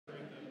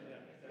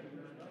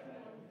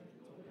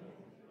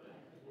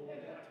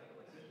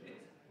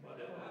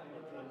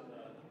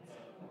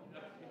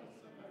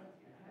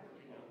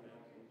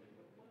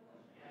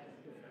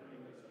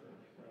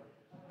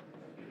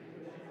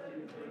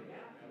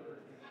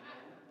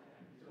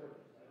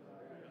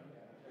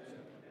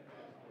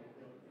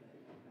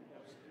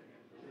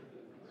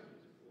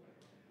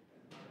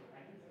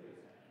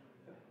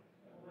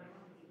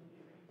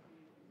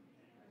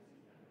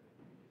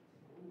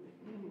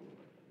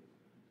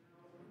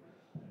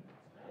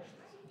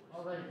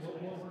All right, we're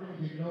going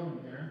to get going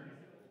here.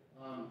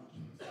 I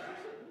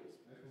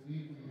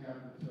believe we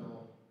have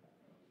until,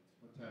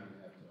 what time do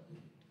we have till?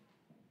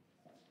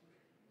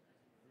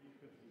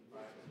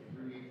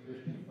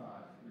 3:55.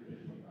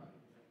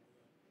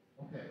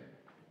 3:55. Okay,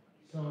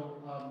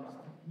 so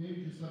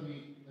maybe just let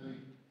me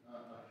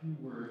a few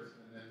words,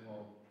 and then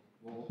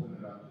we'll open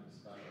it up to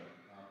discussion.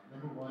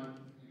 Number one,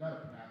 you got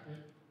a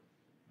packet.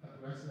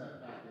 The rest of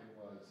that packet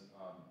was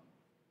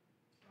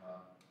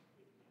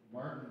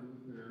Martin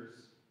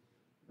Luther's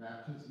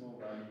baptismal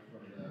rite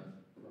from the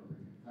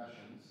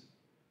Confessions,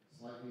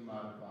 slightly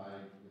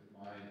modified with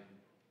my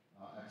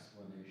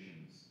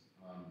explanations.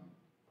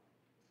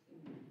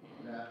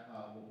 That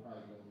we'll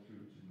probably go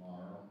through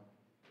tomorrow.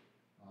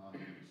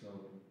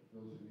 So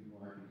those of you who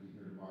aren't going to be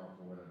here tomorrow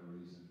for whatever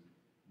reason,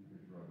 you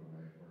can throw it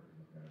away or you can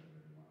look at it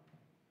whatever you want.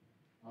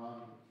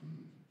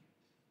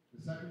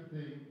 The second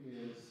thing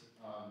is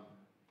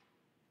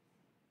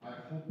I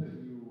hope that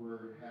you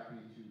were happy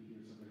to hear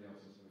somebody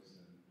else's voice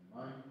than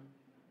mine,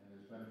 and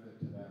there's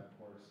benefit to that, of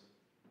course.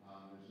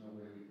 There's no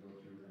way we can go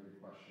through every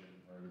question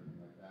or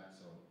everything like that,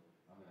 so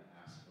I'm going to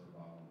ask for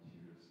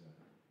volunteers to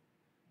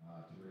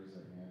raise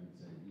their hand and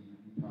say,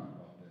 we talk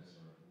about this,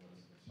 or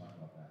let's talk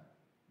about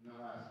that. And the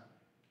last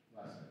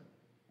thing.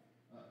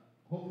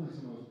 Hopefully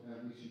some of those,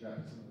 at least you got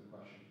to some of the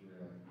questions where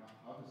you're like,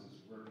 how does this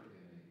work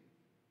in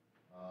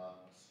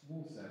a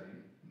school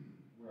setting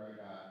where I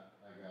got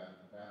a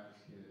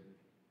Baptist kid,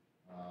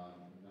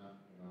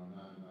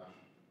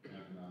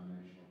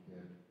 non-denominational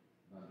kid,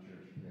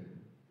 non-church kid,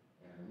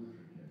 and a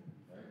Lutheran kid,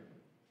 right?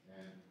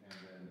 And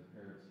then the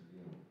parents to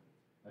deal with.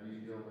 How do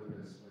you deal with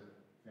this with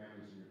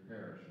families in your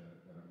parish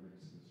that are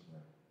mixed this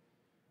way?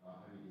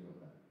 How do you deal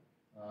with that?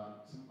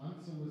 Some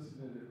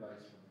unsolicited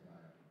advice from the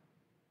guy.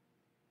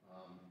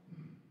 Don't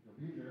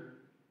be a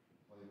jerk.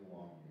 Play the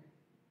long game.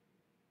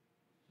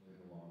 Play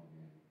the long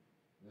game.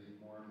 I think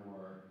more and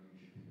more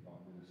you should think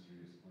about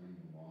ministry as playing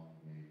the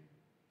long game,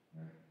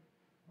 right?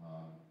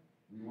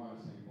 We want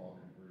a St. Paul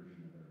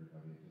conversion of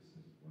everybody. It just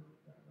doesn't work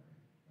that way,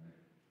 right?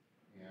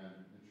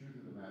 And the truth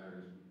of the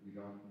matter is we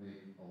don't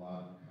make a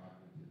lot of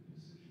cognitive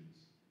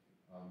decisions.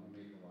 We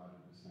make a lot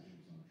of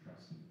decisions on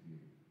trust and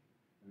feeling.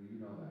 I mean, you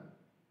know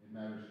that. It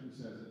matters who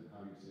says it and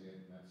how you say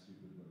it, and that's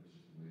stupid, but it's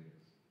just the way it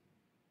is.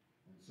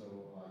 And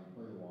so you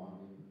play the long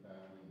game with the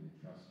family, and they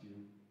trust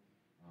you,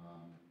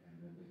 and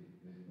then they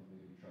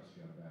maybe trust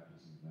you on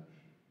baptism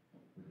eventually.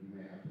 But you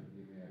may have to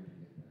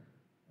get there,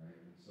 right?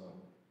 And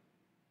so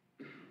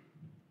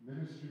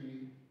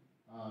ministry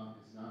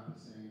is not the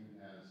same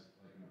as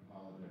like an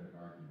apologetic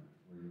argument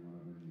where you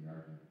want to win the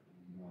argument.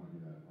 You don't want to do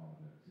that in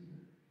apologetics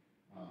either,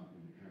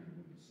 because you're trying to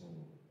win the soul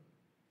of them.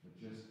 But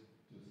just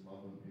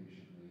love them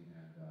patiently,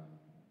 and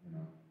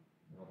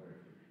they'll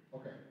bear fruit.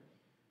 Okay,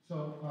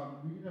 so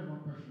we did have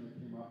one question that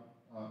came up.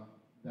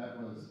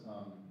 That was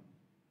kind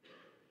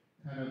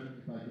of,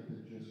 if I get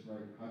the gist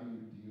right, how do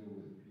you deal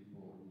with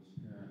people whose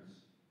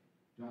parents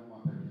don't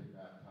want their kid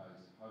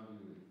baptized? How do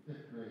you, in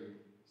 5th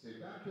grade,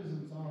 say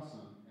baptism's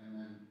awesome, and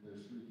then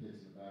there's 3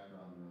 kids in the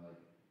background and they're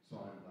like,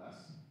 so I'm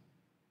less?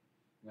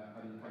 Yeah,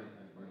 how do you kind of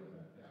deal with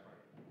that? Yeah.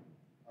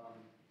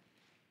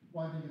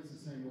 Well, I think it's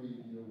the same way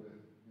you deal with,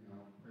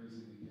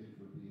 praising the kid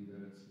for being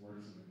that it's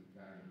worse than the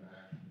guy in the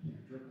back who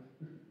can't dribble,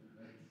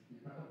 right?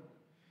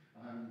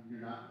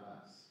 You're not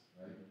less,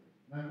 right?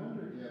 And I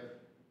wonder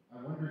if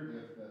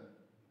the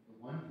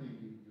one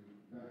thing you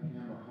got to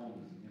hammer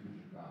home is the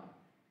image of God,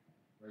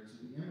 right?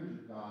 So the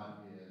image of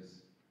God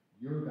is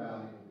you're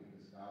valuable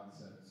because God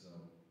said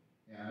so,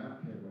 and I don't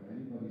care what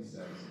anybody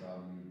says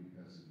about you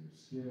because of your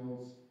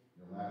skills,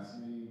 your last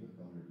name, the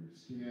color of your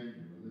skin,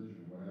 your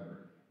religion, or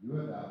whatever. You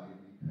have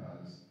value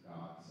because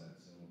God said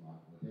so.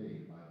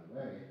 Hey, by the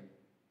way,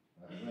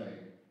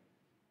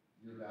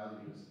 your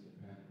value doesn't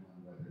depend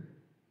on whether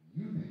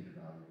you think you're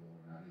valuable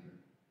or not either.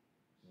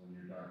 So in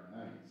your dark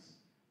nights,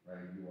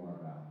 right, you are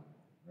valuable,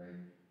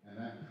 right? And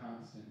that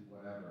constant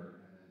whatever,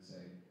 and then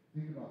say,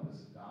 think about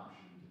this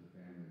adoption to the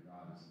family of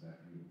God. Isn't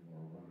that beautiful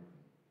or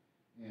wonderful?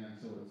 And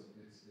so it's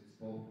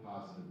both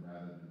positive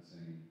rather than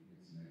saying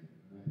it's negative.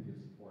 And I think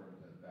it's important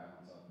to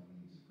balance out the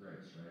means of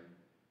grace, right?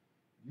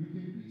 You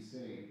can be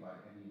saved by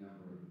any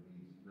number of the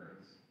means of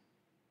grace.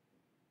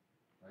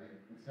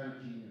 Right? It's kind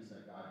of genius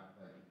that God,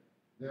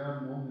 there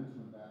are moments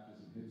when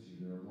baptism hits you.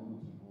 There are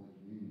moments when Holy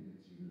Communion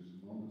hits you.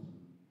 There's moments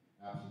when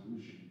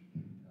absolution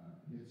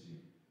hits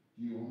you.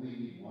 Do you only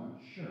need one?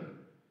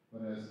 Sure.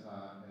 But as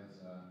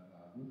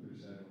Luther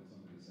said when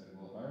somebody said,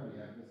 well, if I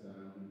already have this, then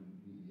I don't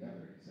need the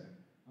other. He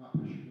said,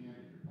 put your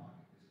hand in your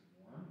pocket. Is it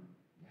warm?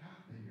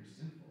 Yeah, then you're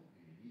sinful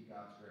and you need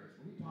God's grace.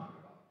 What are you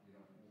talking about?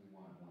 You don't only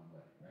want it one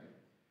way, right?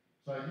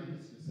 So I think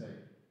it's to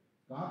say,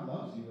 God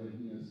loves you and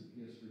He has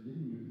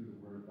forgiven you through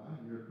the Word of God.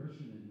 You're a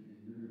Christian and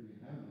you're going to be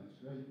in heaven. That's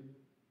great.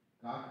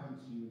 God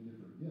comes to you in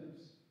different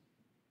gifts.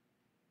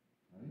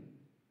 Right?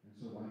 And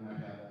so why not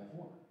have all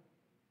 4?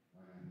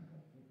 Why not have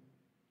all 4?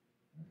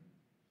 Right?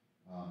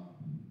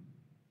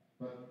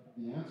 But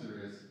the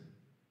answer is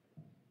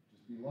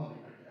just be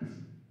loving, I guess.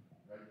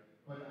 Right?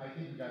 But I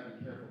think we've got to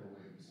be careful the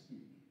way we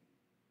speak.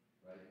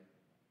 Right?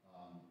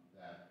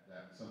 That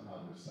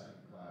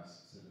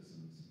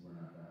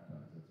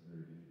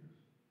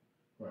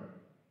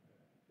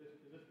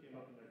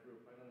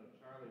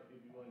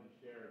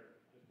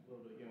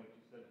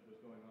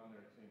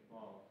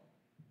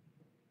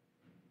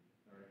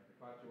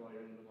caught you while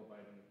you're in the middle of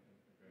biting.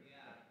 Okay.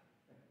 Yeah.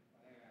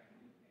 Where our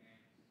new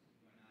parents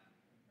who are not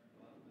confirmed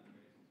wealth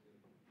members to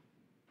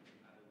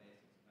Bible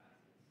basics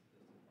classes,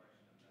 just a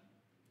portion of them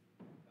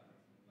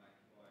comes from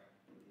like 4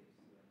 beliefs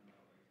to know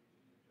what we're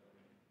teaching the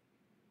children.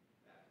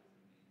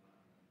 Baptism being one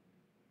of them.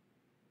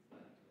 It's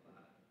led to a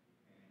lot of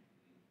parent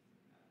beliefs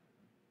in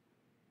baptism.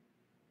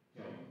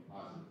 So,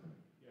 positive thing.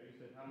 Yeah, you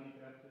said how many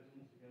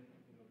baptisms again?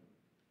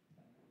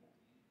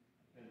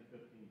 10 to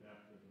 15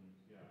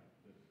 baptisms, yeah.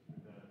 Just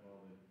that of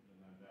all the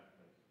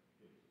non-baptized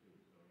kids too,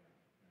 so yeah.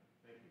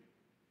 Thank you.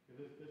 Because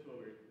this is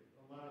what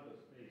a lot of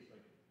the space,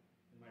 like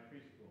in my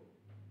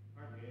preschool,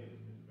 hardly any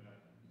of the kids are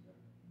baptized.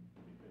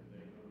 Because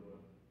they go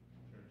to a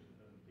church that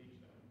doesn't teach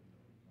that.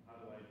 So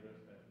how do I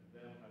address that to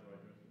them? How do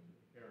I address it to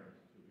the parents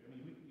too? I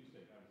mean, you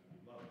say obviously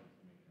we love it, it's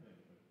the main thing,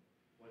 but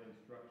what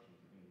instructions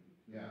can we do?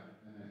 Yeah,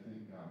 and I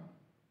think,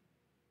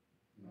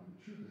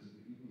 the truth is,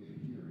 if you can get a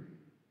hearing,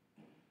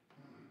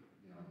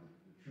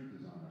 the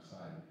truth is on our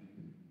side. If you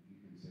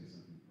can say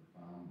something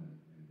profound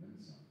and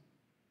winsome,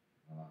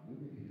 you'll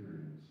get a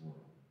hearing in this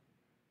world.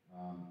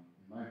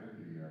 In my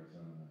Berg year, I was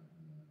out in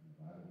the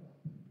Bible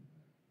Belt, and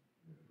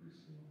we had a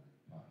preschool, and I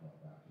talked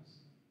about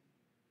baptism.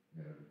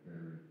 We had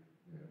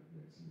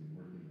somebody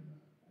working in the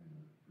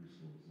preschool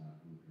who was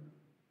not Lutheran,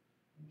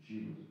 and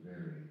she was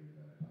very angry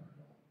that I talked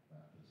about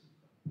baptism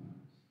a couple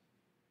times,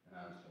 and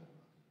I was told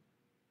not to.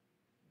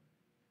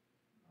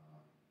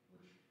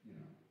 Which,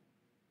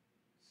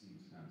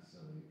 seems kind of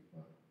silly,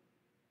 but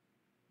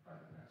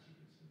probably the pastor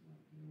just didn't want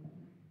to deal with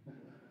me.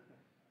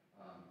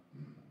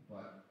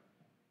 But,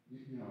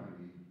 you know what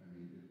I mean?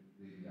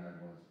 Maybe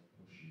I was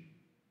pushy.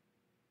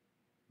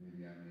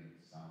 Maybe I made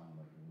it sound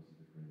like it wasn't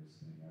the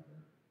greatest thing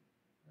ever,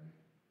 right?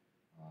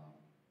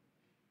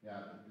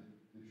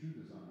 The truth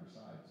is on our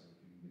side, so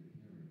if you can get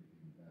a hearing,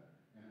 even better.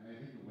 And I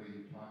think the way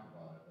you talk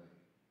about it, like,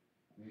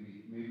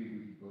 maybe we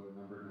could go to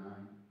number 9.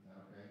 Is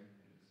that okay?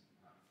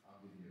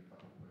 I'll give you a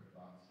couple quick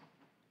thoughts.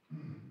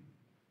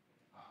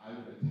 I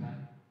would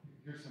attack.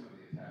 Here's some of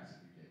the attacks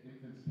that we get.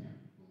 Infants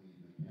can't believe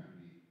they can't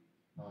be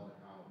held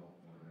accountable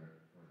for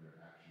their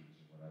actions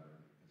or whatever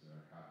because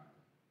they're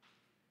cognitive.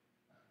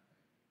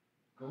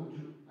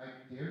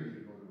 I dare you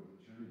to go to a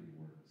maternity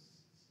ward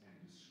and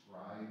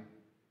describe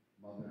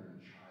mother and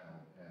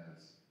child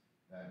as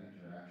that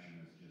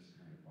interaction as just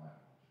kind of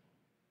biological.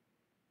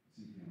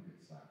 See if you don't get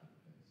slapped in the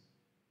face.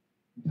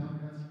 You telling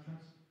me that's not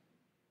trust?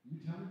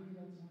 You telling me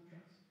that's not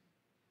trust?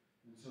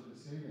 And so to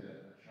say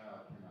that a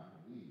child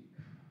cannot believe,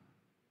 come on.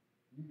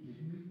 Are you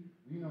kidding me?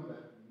 We know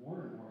that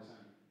more and more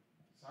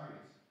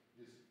science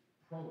is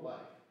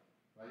pro-life,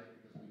 right?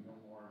 Because we know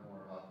more and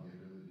more about the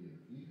ability of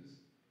the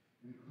fetus,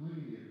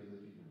 including the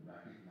ability to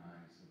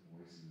recognize the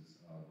voices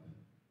of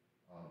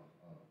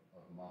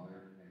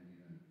mother and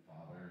even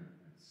father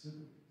and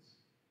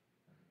siblings.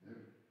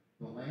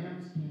 The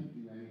lambs can't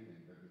do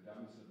anything. They're the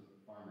dumbest of the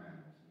farm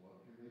animals.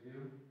 What can they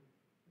do?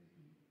 They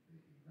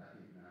can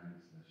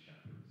recognize the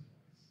shepherd's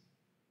voice,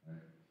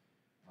 right?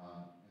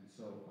 And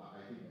so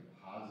I think a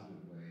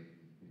positive way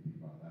is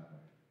thinking about that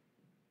way.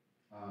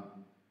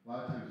 A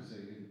lot of times we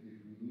say, if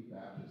we need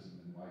baptism,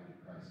 then why did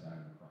Christ die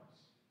on the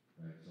cross,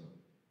 right? So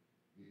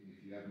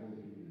if you have Holy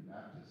Communion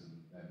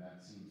baptism, then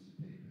that seems to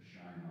take the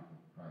shine off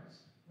of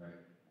Christ,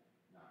 right?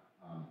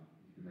 Now,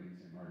 you can make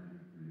the same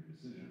argument for your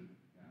decision,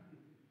 yeah.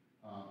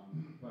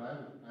 But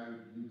I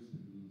would use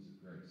the means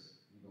of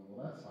grace. You go,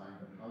 well, that's fine,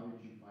 but how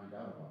did you find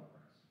out about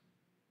Christ?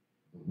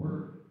 The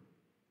Word.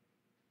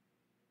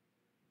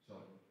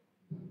 So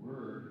the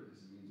Word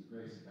is the means of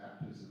grace.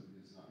 Baptism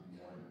is nothing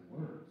more than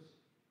words.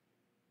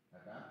 I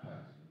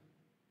baptize you,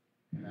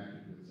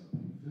 connected with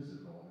something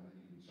physical, and then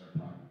you can start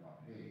talking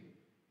about, hey,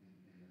 in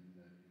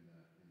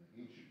the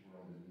ancient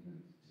world and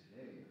even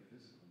today, the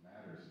physical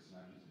matters. It's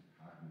not just a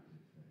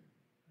cognitive thing.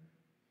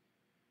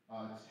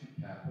 Right? It's too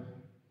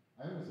Catholic.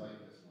 I always like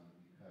this one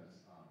because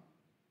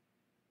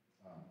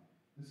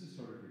this is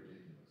sort of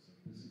ridiculous. Like,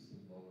 this is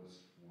the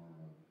lowest form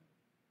of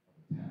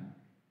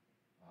attack.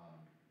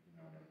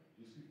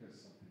 Just because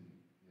something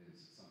is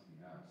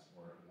something else,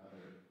 or if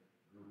another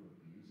group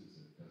abuses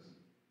it, doesn't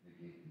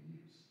negate the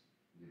use.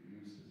 The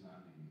abuse does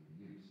not negate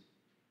the use.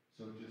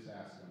 So just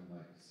ask them,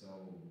 like,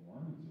 so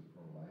Mormons are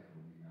pro-life,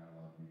 are we not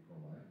allowed to be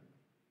pro-life?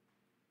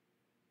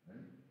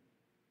 Right?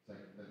 It's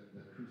like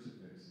the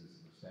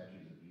crucifixes or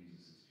statues of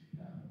Jesus is too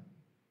Catholic.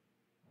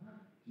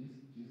 What?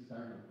 Jesus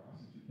died on the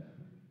cross is too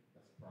Catholic?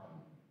 That's a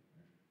problem,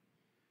 right?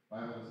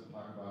 Bible doesn't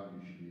talk about it,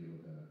 you should be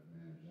able to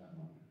manage that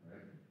one,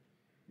 right?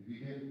 If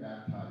you get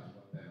baptized,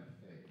 what then of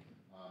faith?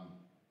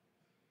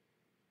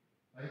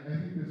 I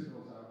think this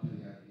goes out to the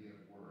idea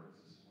of words.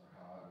 This is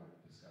how I would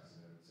discuss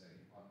it. I would say,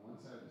 on one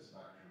side of the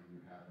spectrum,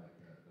 you have like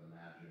the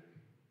magic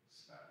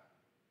spell,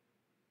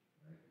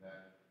 right?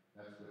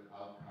 That's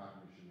without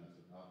cognition, that's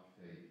without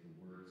faith. The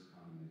words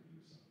come and they do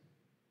something.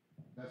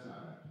 That's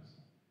not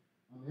baptism.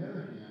 On the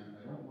other hand,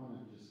 I don't want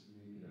to just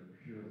make it a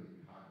purely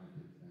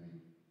cognitive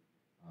thing.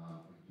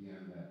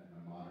 Again, that in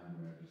a modern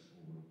way, I just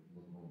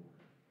look over.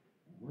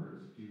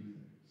 Words do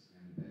things,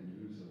 and then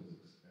use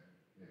those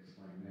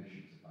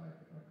explanations. If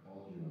I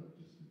called you just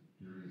the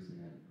dirtiest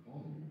thing I could call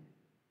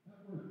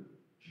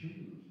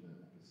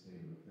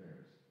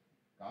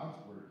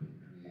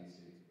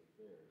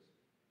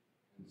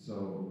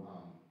so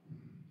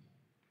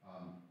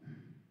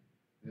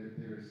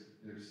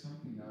there's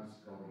something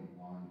else going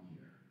on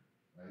here,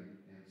 right?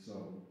 And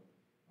so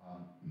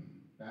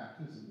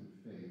baptism and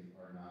faith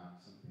are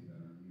not something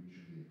that are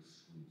mutually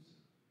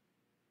exclusive,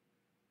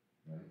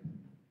 right?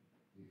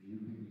 If you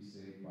can be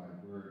saved by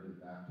word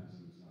and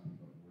baptism is nothing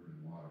but word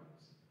and water,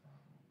 that's the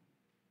problem,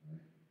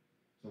 right?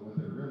 So what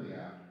they're really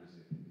after is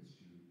they think it's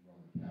too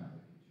Roman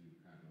Catholic and too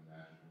kind of a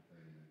magical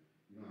thing, and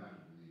you don't have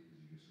to believe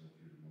because you just go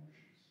through the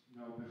motions.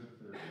 No, there's a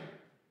third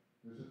way.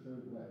 There's a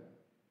third way.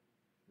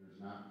 There's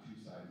not two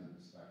sides of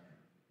the spectrum.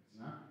 It's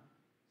not.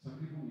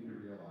 Some people need to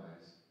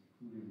realize,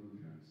 including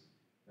Lutherans,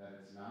 that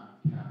it's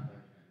not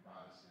Catholic and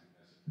Protestant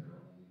as if there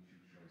are only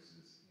two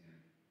choices in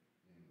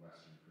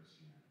Western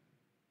Christianity.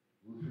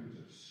 Lutherans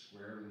are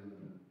squarely in the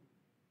middle.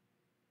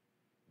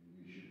 And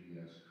we should be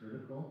as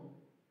critical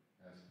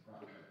as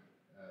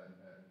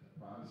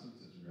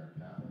Protestants as we are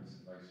Catholics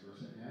and vice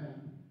versa,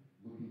 and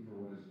looking for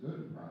what is good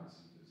in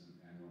Protestantism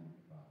and Roman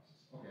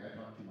Catholicism. Okay, I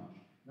talked too much.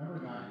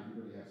 Number 9,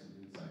 anybody have some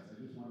insights? I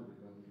just wanted to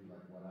go through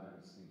like what I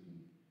was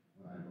thinking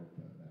when I wrote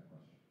that question.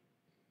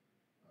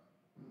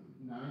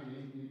 9,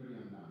 anybody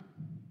on 9?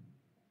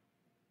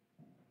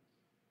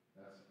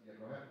 Yeah,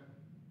 go ahead.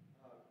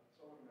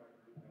 Someone in our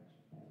group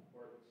mentioned the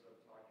importance of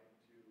talking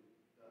to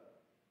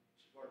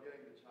or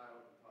getting the child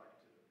to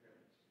talk to the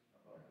parents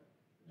about the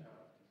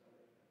child's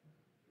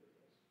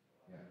desire.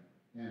 Yeah,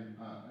 and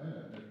I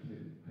had a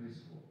kid in high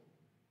school.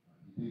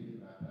 He did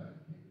get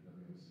baptized. He came to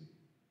WOC.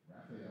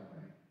 Raphael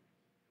May.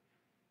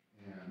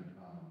 And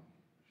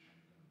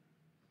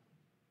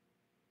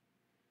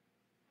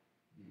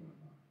he went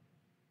on.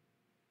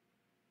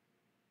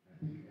 I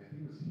think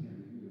it was him.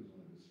 Maybe it was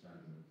one of his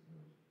friends that was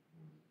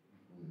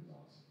equally as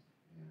awesome.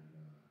 And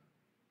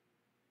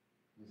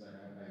he's like, I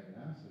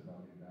asked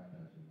about getting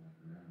baptized with my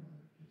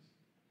grandmother just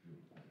through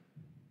a faith.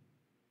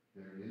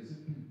 There is a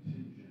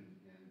contingent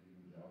in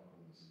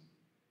evangelicalism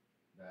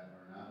that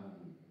are not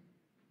only,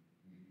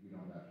 we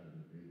don't baptize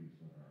our babies,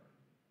 but are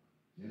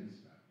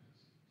against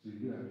baptism. So you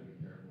do have to be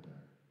careful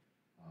there.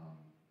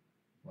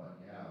 But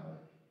yeah,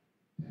 like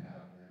to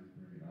have them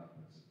bring it up,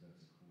 that's a cool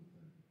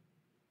thing.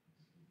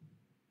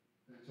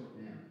 It's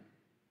organic.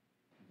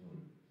 Is what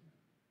it is, yeah.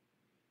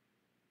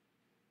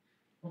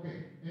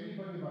 Okay,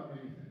 anybody about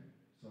anything?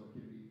 So it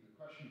could be a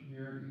question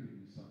here, it could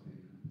be something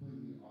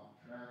completely off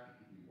track,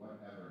 it could be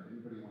whatever.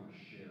 Anybody want to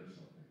share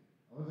something?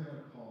 Otherwise I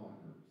gotta call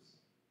on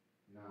groups.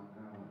 You know, I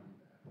don't want to do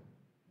that.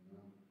 You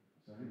know?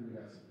 So anybody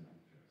got something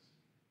interesting?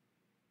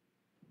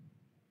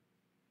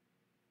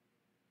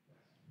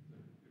 Yes.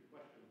 Good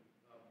question.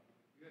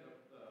 You had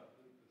the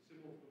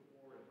symbols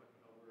before and talked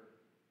about how we're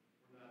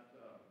not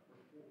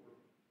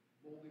we're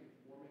molding and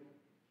forming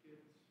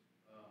kids.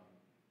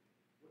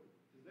 Does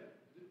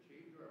it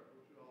change our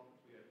approach at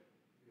all? Because we had a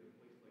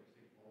place like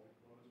St. Paul's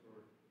in Columbus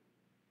where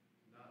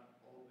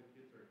not all of the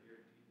kids are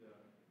guaranteed to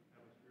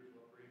have a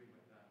spiritual upbringing,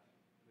 might not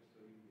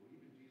necessarily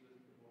believe in Jesus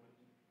at the moment.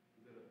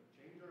 Does that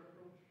change our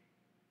approach?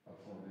 A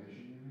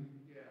formation, you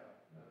mean?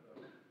 Yeah.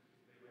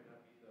 They might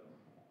not be the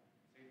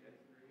saint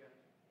that's there yet.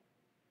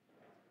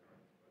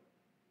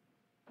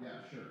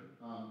 Yeah, sure.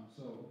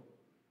 So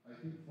I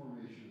think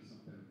formation is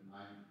something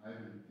I've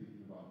been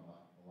thinking about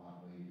a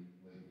lot lately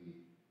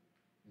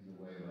in the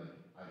way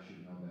like I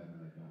should know that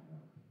and I don't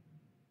know it.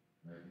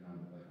 Right? You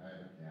know, like I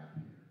have a gap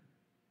here.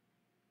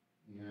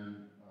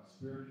 And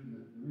spiritual,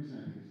 the reason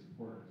I think it's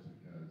important is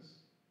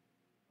because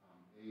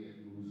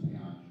it moves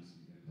beyond just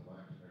the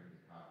intellect, right,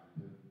 the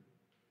cognitive.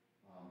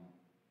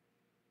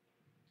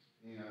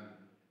 And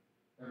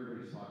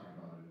everybody's talking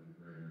about it in the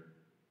greater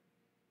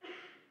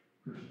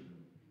Christian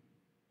movement.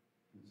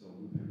 And so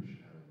Lutherans should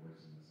have a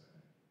voice in this, I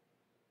think.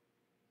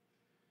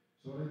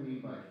 So what I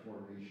mean by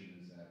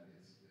formation is that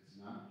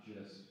it's not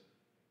just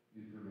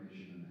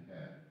information in the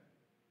head,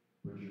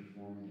 but you're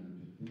forming them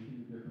to think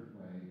in a different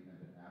way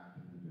and to act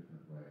in a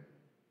different way.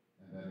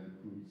 And that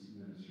includes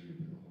ministry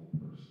to the whole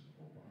person, the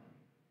whole body.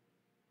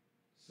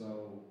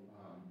 So,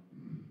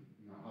 you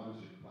know, how does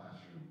your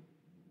classroom,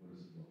 what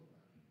does it look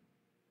like?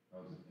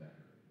 How is it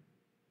decorated?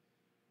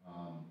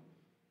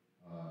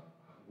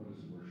 What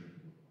does worship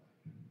look like?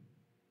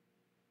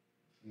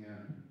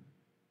 And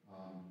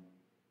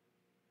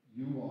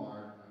you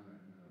are, I'm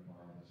going to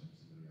borrow this from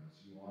somebody else,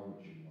 you are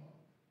what you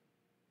love.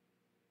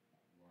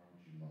 You are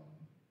what you love.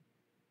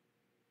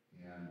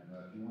 And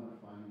if you want to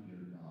find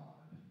your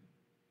God,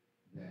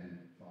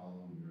 then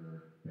follow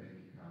your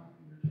bank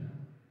account and your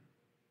calendar.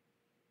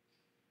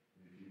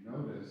 And if you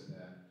notice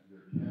that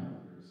your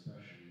calendar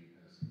especially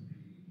has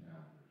competing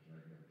calendars,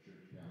 right? You have a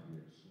church calendar,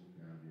 you have a school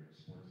calendar, you have a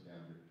sports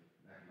calendar,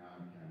 an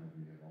economic calendar,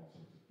 you have all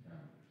sorts of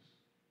calendars.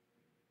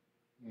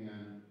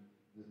 And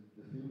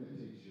the thing that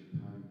takes your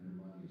time and your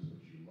money is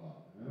what you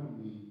love. And I don't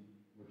mean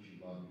what you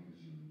love because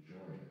you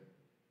enjoy it.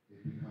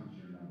 It becomes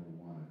your number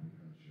one, it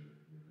becomes your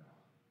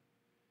God.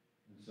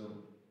 And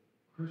so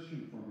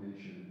Christian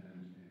formation,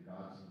 and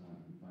God's the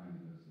one who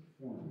finally does the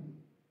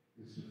forming,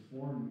 is to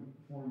form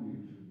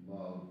you to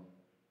love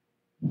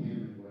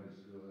Him and what is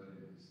good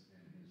in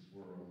His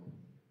world,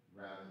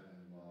 rather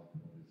than love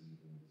what is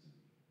evil and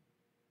sinful.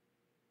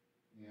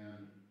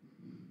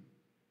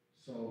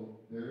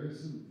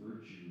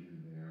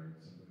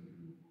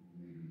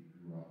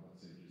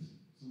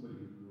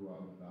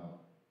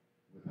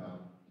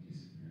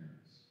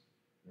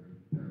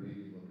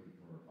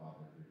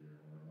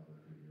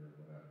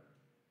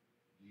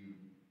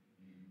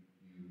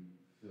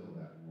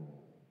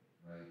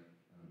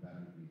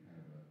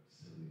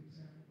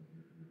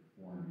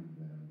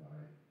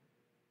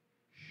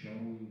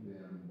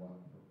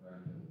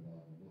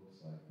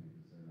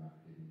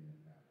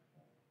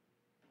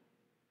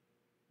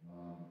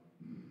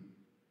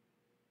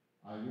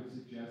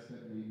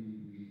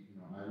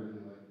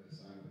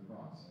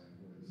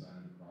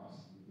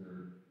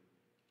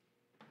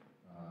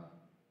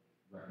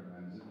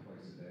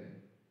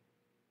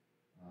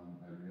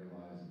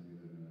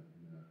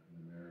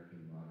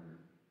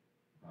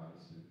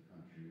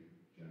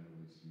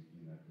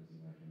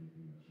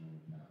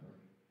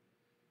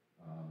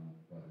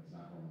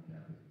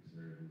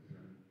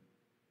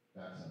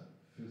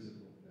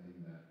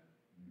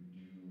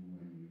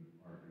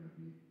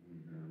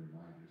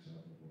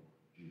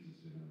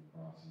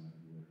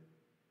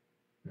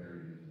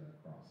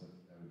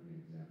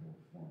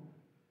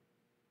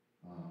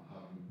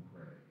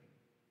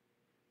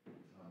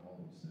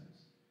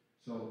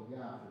 So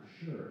yeah, for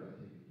sure, if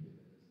I take a kid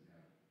that doesn't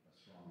have a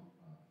strong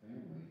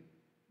family,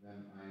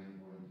 then I am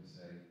going to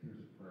say,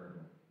 here's a prayer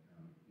book,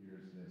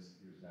 here's this,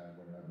 here's that,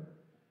 whatever.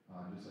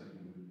 Just like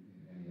you would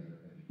in any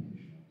other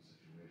educational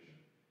situation.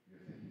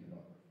 You're thinking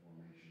about the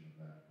formation of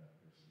that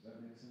person. Does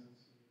that make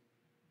sense?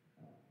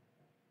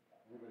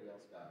 Everybody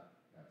else got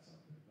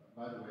something.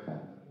 By the way,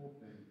 the whole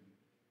thing,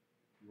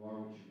 you are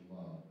what you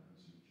love,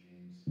 comes from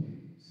James K.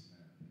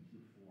 Smith. He's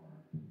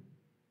Reformed,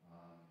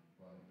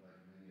 but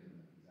like many of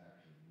them, he's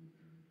actually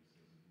Lutheran. He just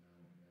doesn't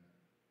know it yet.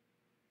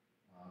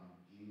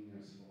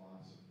 Genius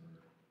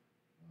philosopher,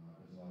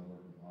 does a lot of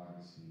work with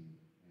Augustine,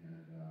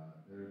 and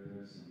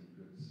there's some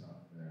good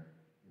stuff there.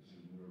 There's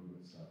some real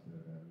good stuff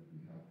there that would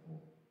be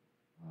helpful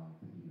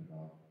thinking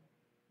about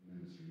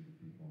ministry to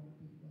people on a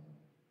deep level.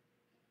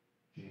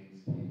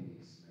 James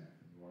K. Smith,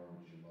 you are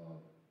what you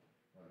love.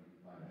 You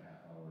can find a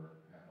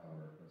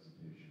half-hour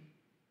presentation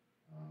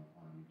on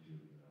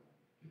YouTube that'll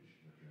get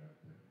you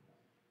up there.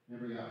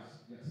 Anybody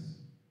else?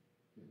 Yes.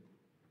 Good.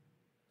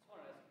 I just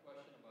wanted to ask a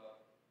question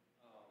about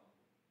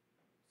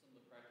some of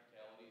the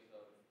practicalities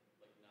of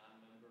like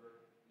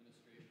non-member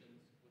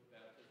ministrations with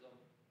baptism.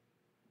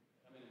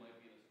 I mean, it might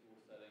be in a school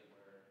setting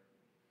where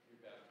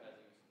you're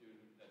baptizing a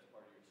student that's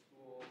part of your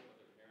school, but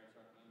their parents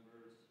aren't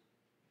members.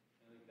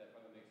 And I think that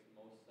probably makes the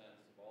most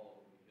sense of all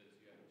of them because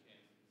you have a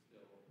chance to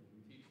still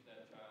teach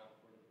that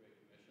child for the Great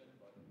Commission,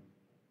 but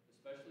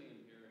especially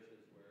in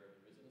parishes where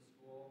there isn't a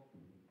school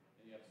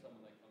and you have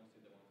someone that comes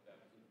to you that wants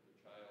baptism for their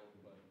child,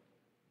 but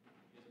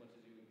as much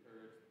as you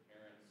encourage the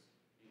parents,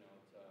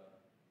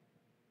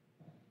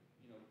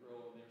 to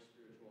grow in their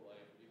spiritual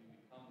life, or even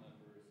become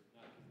members,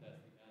 not because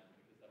that's the end,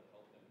 because that'll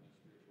help them in their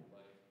spiritual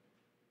life.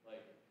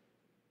 Like,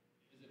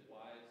 is it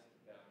wise to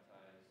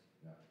baptize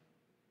Yeah.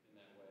 in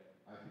that way?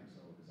 I think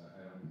so, because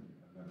I don't think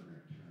I'm never going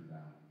to turn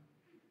down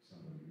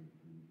somebody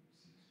who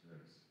seeks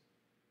grace.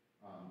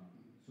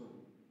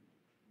 So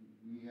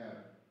we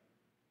have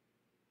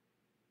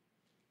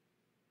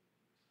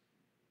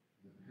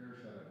the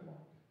parish that I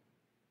belong to.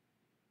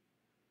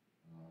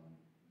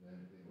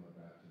 They will have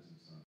baptism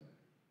Sunday,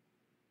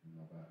 and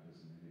they'll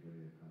baptism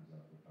anybody that comes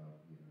up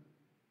without even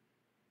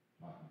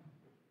talking to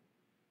them.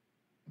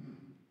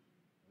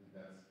 I think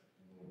that's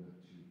a little bit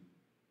too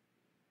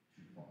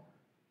far.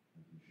 I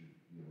think you should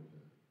be able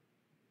to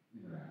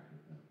interact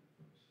with them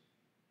first.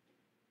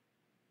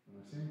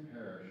 In the same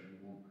parish, we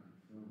won't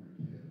confirm a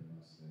kid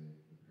unless the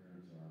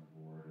parents are on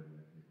board and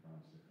they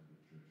promise to come to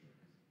church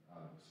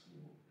out of the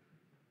school.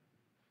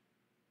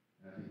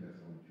 And I think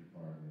that's going too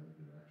far in the other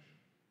direction.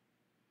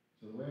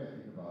 So the way I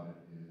think about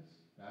it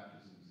is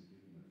baptism is a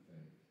giving of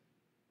faith.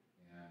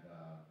 And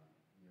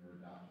you're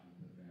adopted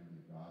into the family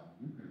of God.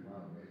 You can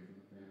run away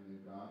from the family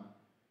of God,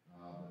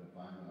 but if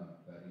I'm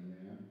a betting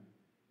man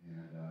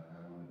and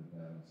I wanted to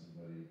bet on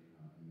somebody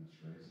in this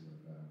race, I'm going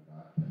to bet on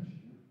God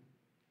catching you.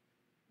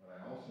 But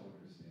I also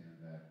understand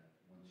that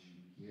once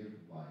you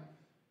give life,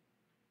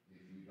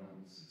 if you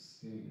don't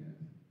sustain it,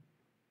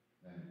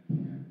 then it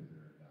can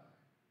wither and die.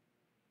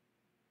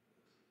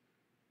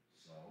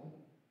 So,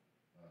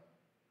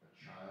 a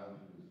child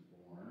who is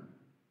born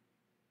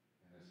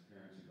and has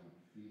parents who don't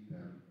feed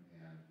them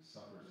and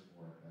suffers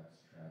for it, that's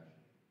tragic.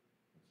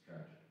 That's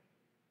tragic.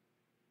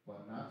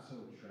 But not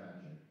so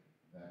tragic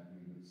that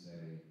we would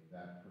say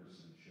that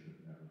person should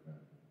have never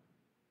been born.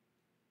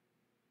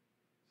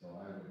 So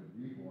I would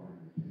reborn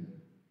the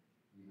kid,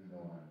 even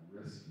though I'm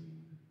risking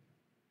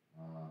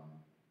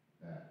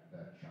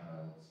that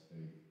child's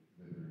faith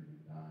withering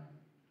and dying.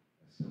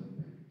 I still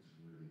think it's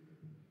worthy for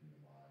them to be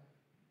alive.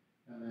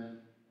 And then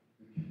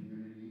the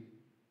community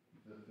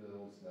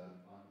fulfills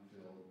the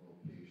unfilled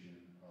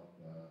vocation of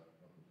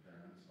the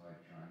parents by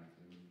trying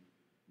to,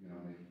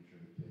 making sure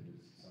the kid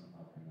is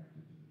somehow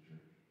connected to the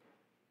church.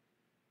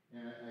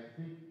 And I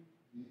think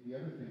the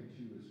other thing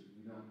too is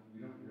we don't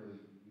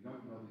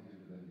know the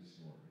end of any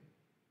story.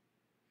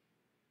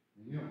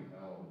 And you don't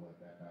know what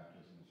that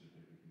baptismal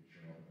certificate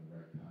show up at the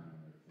right time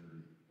when they're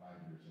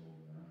 35 years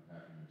old and they're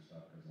unpacking their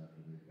stuff because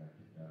after they got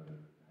kicked out of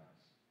their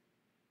house.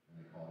 And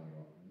they call you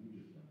up and you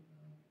just don't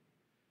know.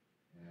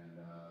 And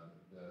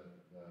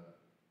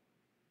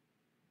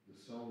the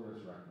sower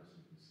is reckless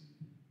with the seed.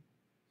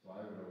 So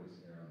I would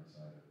always err on the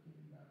side of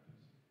giving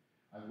baptism.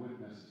 I wouldn't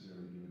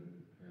necessarily do it if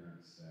the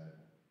parents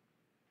said,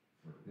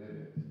 forbid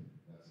it.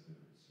 That's a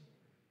different story.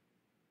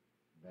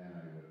 Then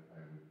I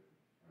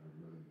would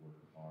really work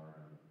hard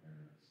on the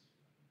parents.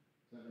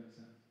 Does that make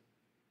sense?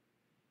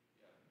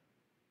 Yeah.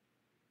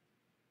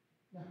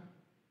 Yeah.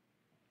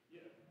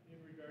 Yeah, in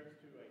regards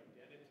to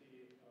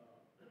identity,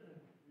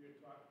 we had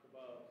talked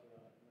about in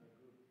our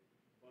group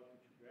about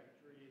the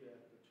trajectory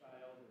that the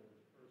child or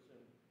the person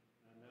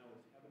now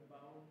is heaven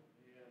bound,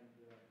 and I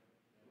heard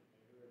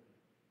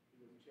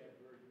it was Chad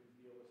Berg used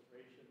the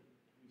illustration.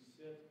 We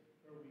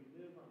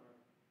live on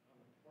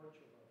the porch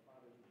of our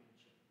Father's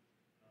mansion,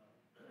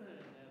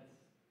 and that's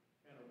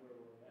kind of where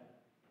we're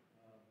at.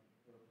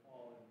 For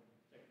Paul in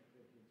 2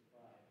 Corinthians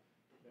 5,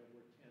 that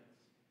we're tents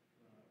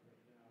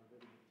right now,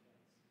 living in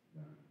tents.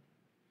 Yeah.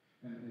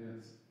 And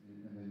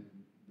then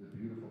the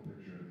beautiful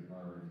picture of the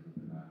already but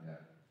the not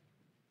yet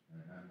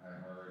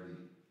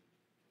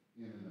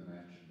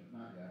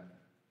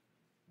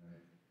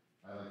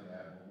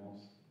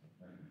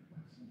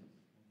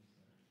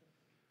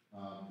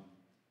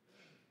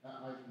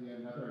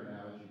another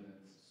analogy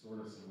that's sort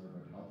of similar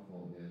but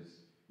helpful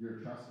is you're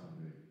a trust fund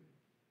baby.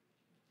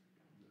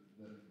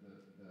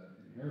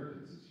 The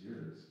inheritance is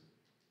yours,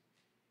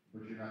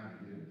 but you're not going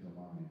to get it until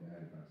mom and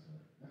daddy pass away.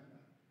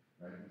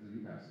 Right? Until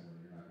you pass away,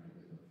 you're not going to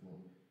get the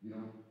full. You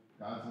don't.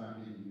 God's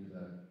not giving you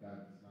the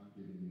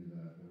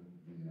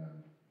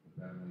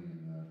Bentley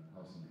and the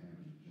house in the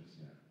Hamptons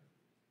just yet.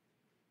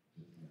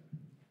 Just yet.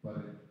 But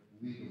it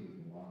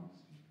legally belongs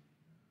to you.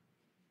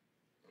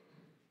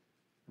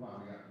 Come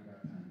on, we got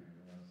time here.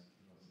 Who else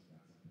has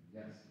got something?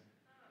 Yes.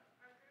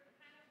 Our group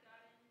kind of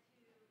got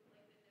into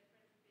like the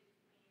difference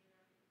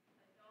between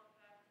adult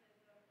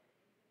baptism and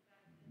infant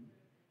baptism and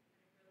kind of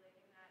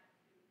relating that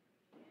to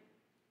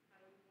communion.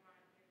 How you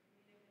want your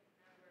community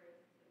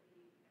members to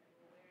be kind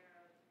of aware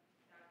of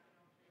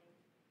doctrinal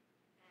things,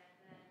 and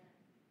then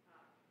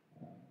like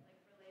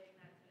relating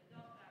that to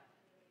adult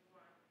baptism, you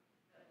want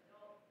the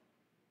adult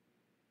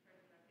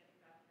person that's getting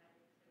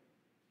baptized to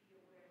be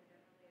aware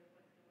generally of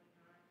what's going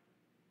on.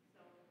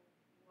 So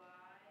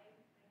why,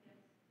 I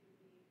guess, do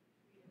we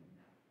treat it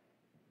that way?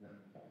 Yep.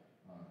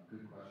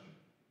 Good question.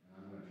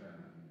 And I'm going to try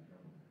not to get in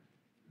trouble here.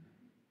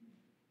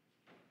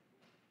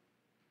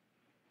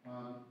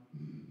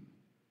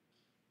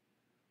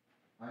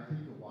 I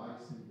think the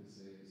wise thing to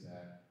say is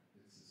that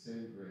it's the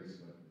same grace,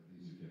 but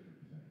these are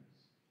different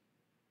things.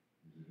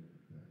 These are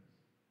different things.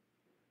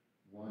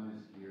 One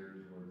is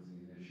geared towards the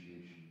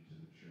initiation to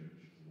the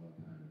church. It's a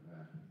one-time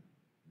event.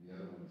 And the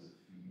other one is a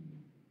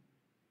feeding,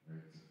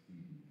 right? It's a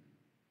feeding.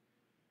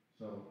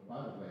 So,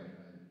 by the way,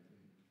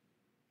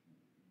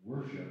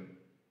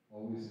 worship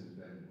always has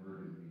been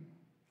word and meal.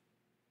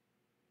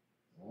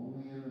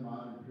 Only in the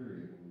modern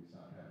period when we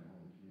stopped having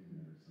Holy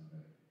Communion every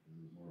Sunday, because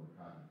it was more of a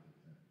cognitive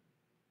thing.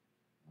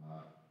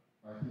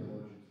 Our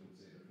theologians would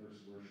say the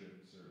first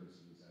worship service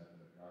was at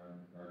the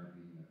Garden of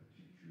Eden at the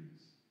 2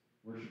 trees.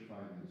 Worship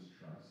finally is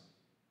trust.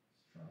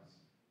 It's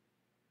trust.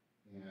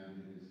 And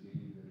it is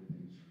getting good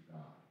things from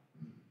God.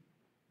 And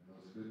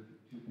those good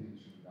 2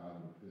 things from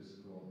God were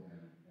physical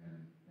and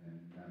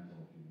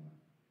mental, if you want,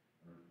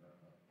 or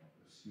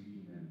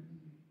speaking and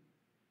eating.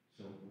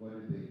 So what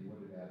did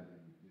Adam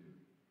and Eve do?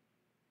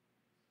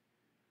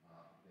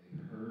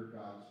 They heard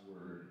God's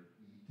word,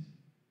 eat,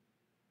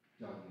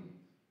 don't eat.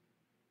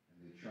 And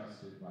they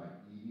trusted by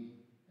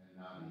eating and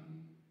not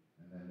eating,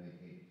 and then they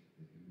ate.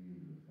 They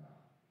communed with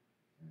God.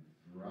 And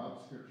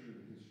throughout Scripture,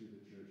 the history of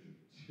the church,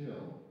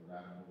 until the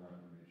Radical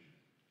Reformation,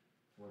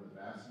 for the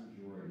vast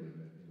majority of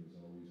it, it was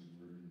always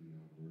word and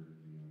meal, word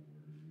and meal,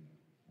 word and meal.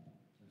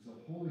 And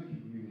so Holy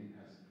Communion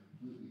has a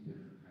completely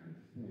different kind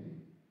of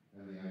thing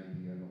than the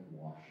idea of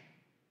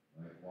washing,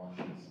 right?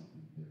 Washing is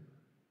something different.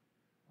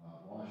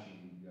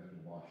 Washing, you have to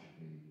wash a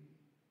baby.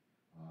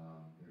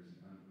 There's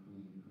an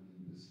unclean,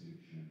 clean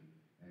distinction,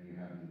 and you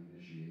have the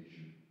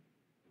initiation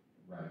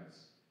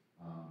rites.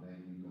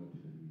 Then you go to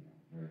the meal,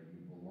 right?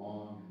 You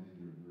belong, and then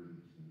you're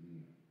worthy to the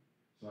meal.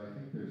 So I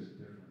think there's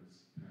a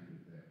difference kind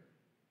of there.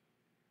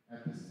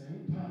 At the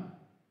same time,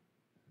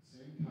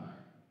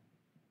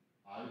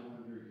 I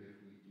wonder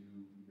if we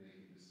do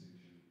make a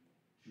distinction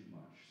too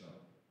much.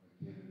 So,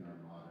 again, in our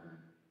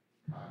modern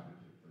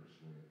cognitive first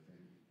way of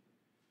thinking.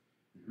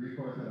 The Greek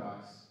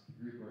Orthodox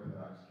commune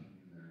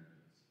their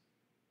infants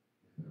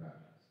if they're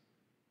baptized.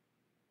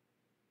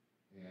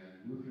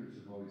 And Lutherans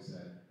have always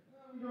said,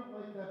 well, we don't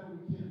like that, but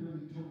we can't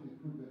really totally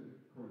prove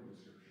it according to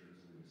Scripture,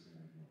 so we're just going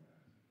to ignore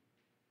that.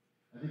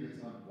 I think it's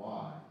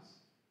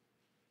unwise,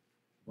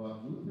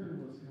 but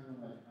Luther was kind of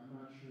like, I'm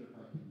not sure if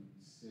I can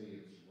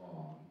say it's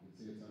wrong. You can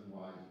say it's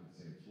unwise, but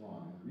say it's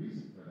wrong. And the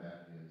reason for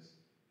that is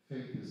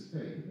faith is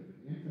faith. And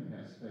if an infant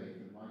has faith,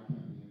 then why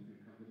can't the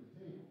infant come to the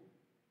table?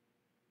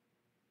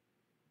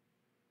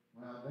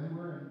 Well, then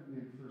we're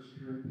in 1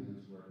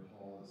 Corinthians where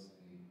Paul is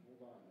saying,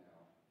 hold on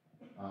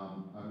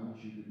now. I want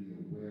you to be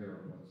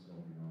aware of what's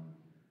going on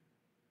here.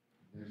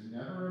 There's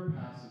never a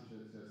passage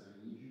that says, I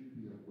need you to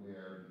be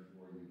aware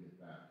before you get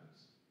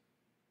baptism.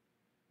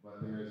 But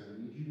there is, I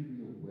need you to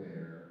be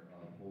aware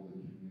of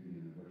Holy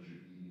Communion and what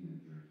you're eating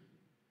and drinking.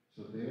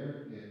 So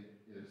there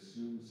it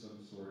assumes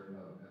some sort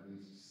of, at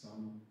least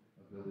some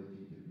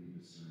ability to be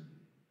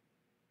discerning,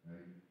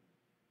 right?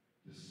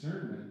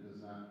 Discernment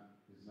is not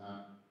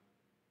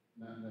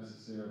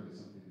necessarily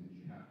something that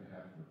you have to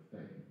have for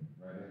faith,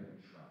 right? I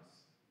can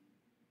trust.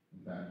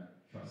 In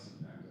fact, trust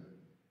sometimes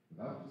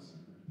without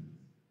discernment,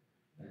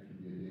 that can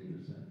be a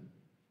dangerous thing.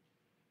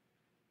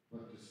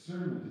 But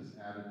discernment is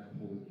added to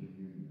Holy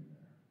Communion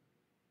there.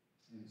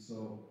 And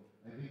so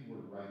I think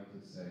we're right to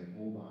say,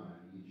 hold on, I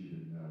need you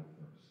to know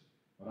first.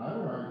 But I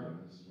would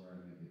argue, this is where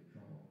I may get in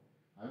trouble,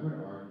 I would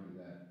argue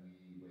that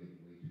we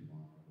wait way too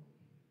long for Holy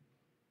Communion.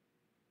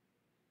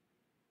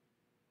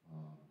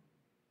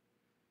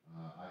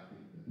 I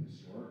think the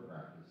historic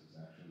practice is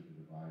actually to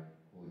divide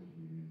Holy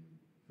Communion,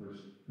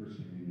 First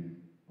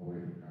Communion, away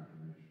from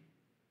confirmation.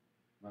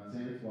 I'm not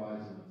saying it's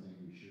wise, I'm not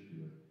saying we should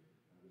do it.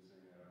 I'm just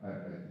saying that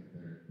I think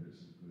there's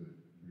some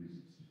good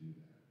reasons to do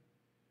that.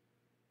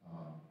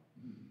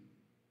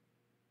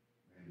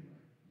 Anyway,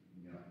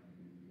 you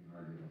can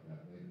argue about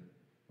that later.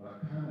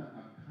 But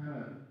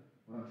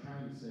what I'm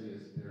trying to say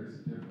is there there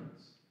is a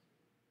difference.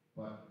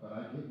 But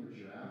I get what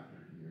you're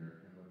after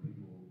here, and what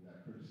people,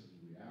 that criticism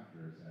will be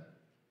after is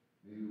that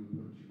maybe we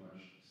put too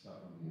much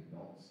stuff on the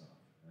adult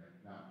stuff, right?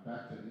 Now,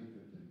 back to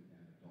infant and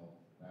adult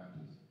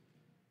baptism.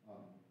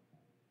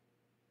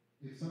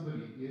 If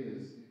somebody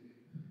is,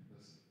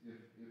 listen,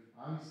 if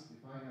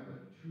I have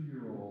a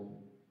 2-year-old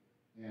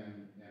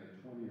and a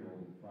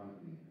 20-year-old in front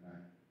of me,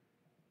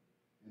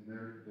 and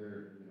they're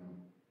you know,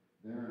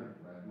 they're in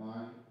a bread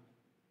line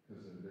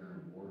because they're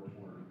in a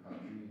war-torn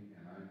country,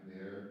 and I'm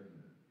there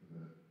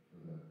for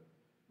the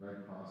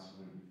Red Cross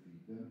going to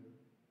feed them,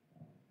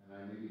 and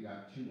I maybe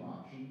got 2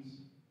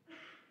 options.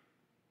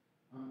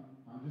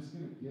 I'm just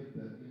going to give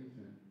the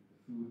infant the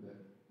food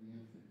that the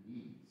infant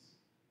needs.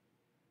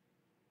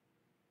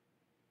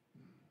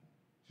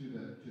 To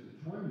the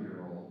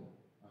 20-year-old,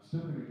 I'm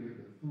still going to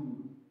give the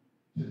food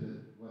to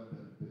what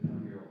the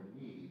 20-year-old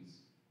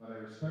needs, but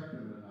I respect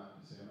them enough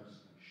to say, I'm not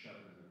just going to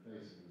shove it in their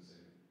face and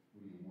say,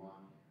 what do you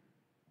want here?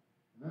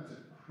 And that's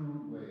a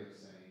crude way of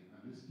saying,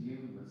 I'm just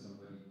dealing with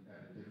somebody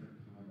at a different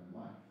time in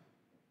life.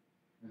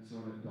 And so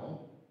an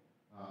adult,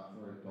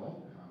 for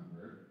adult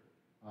convert,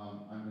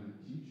 I'm going to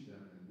teach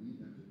them and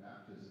lead them to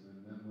baptism,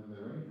 and then when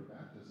they're ready for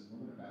baptism,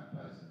 we're going to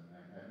baptize them.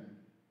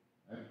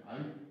 And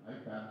I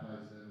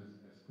baptized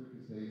them as quick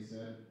as they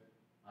said,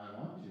 I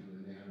want to,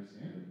 and they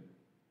understand it.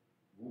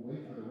 We'll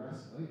wait for the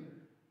rest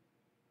later.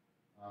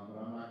 But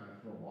I'm not going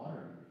to throw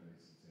water in their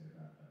face and say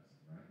I baptized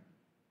them, right?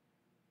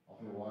 I'll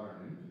throw water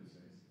in an infant's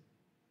face.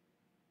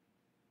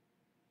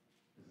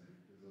 Because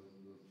those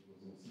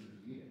little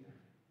sinners eat it.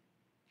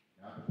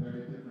 Yeah, but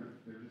they're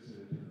different. They're just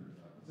at a different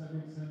level. Does that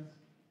make sense?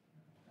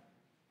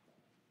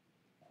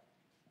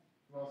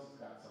 Who else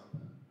has got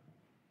something?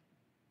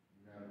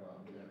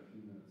 We got a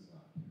few minutes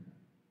left here.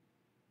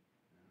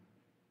 Yeah.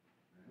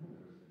 I know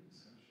there was a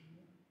discussion.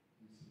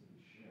 Please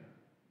somebody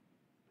share.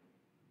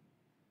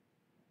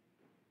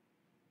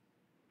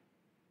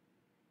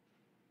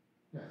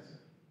 Yes,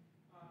 sir.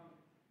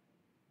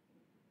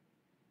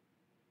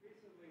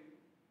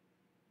 Recently,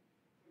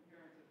 some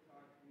parents have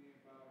talked to me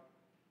about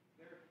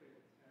their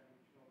kids having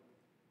children,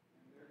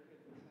 and their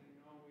kids are saying,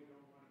 no, we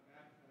don't want to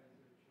baptize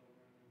their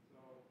children. And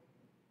so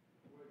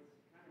what's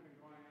kind of been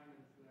going on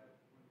is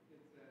that when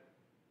kids that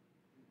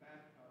in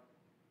bathtub,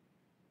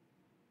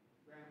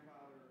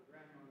 grandfather or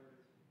grandmother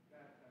is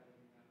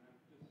baptizing them. I'm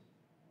just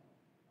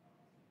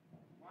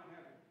want to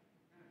have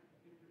kind of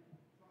get your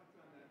thoughts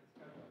on that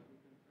discussion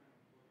we've been trying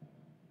to work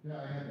on.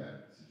 Yeah, I had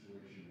that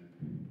situation in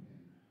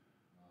it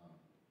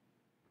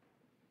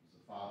was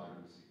a father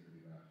who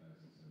secretly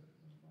baptized his own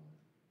mother.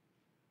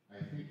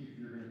 I think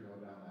if you're going to go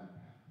down that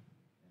path,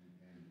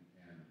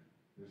 and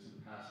there's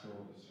some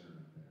pastoral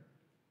discernment there,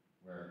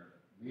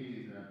 where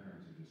maybe the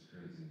grandparents are just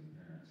crazy and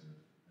the parents are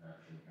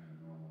actually kind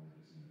of normal,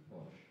 they just need a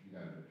push. You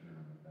got to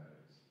determine what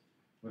that is.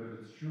 But if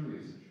it's truly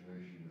a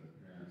situation where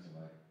the parents are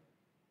like,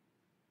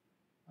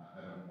 I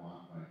don't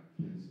want my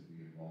kids to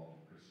be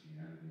involved in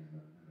Christianity,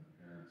 and the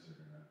parents are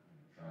going to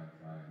try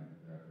and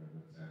they're at their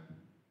wits' end,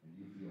 and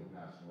you feel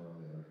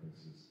pastorally like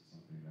this is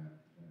something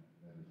that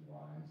is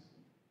wise,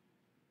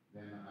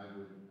 then I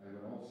would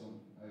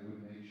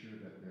make sure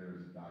that there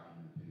is a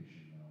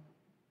documentation though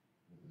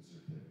with the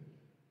certificate,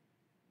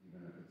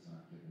 even if it's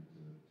not given to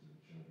the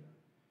children.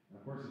 And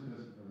of course, it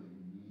doesn't really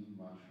mean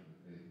much for the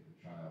faith of the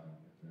child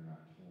if they're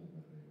not told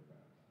that they were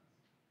baptized.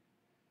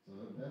 So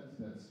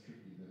that's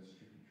tricky. That's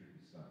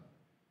tricky stuff.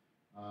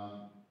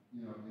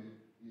 You know,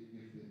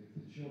 if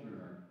the children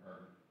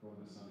are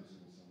going to Sunday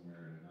school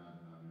somewhere at a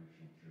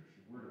non-denominational church,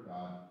 the Word of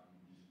God,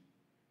 you just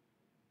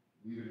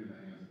leave it in the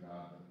hands of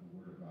God. That the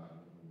Word of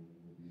God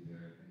will be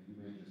there, and you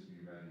may just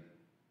be ready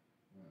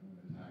when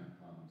the time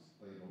comes.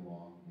 Play the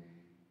long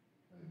game.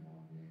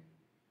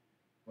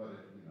 But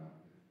if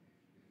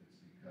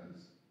it's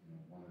because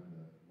one of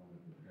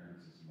the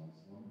parents is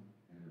Muslim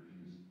and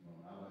refuses, well,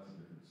 now that's a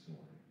different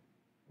story.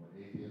 Or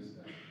atheist,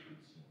 that's a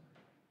different story.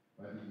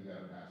 But I think you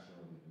got to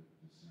pastorally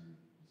discern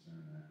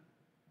that.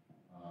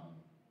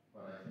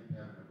 But I think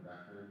having a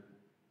record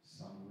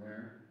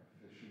somewhere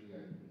officially,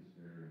 I think, is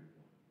very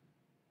important.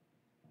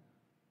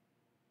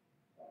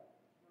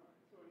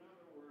 So in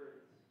other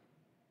words,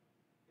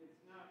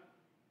 it's not,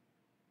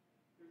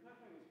 there's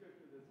nothing in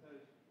Scripture that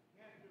says you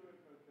can't do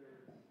it, but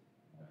there's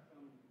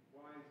some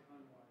wise,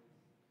 unwise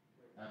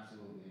ways.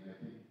 Absolutely, and I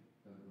think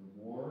the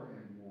more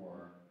and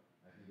more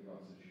I think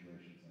about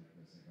situations like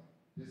this, I go,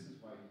 this is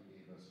why he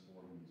gave us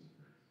 4 wounds of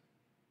grace.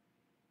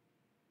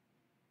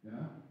 You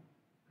know?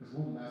 Because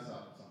we'll mess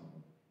up some of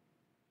them.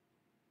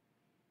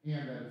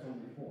 And that it's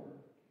only 4.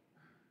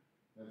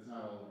 That it's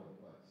not all over the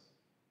place.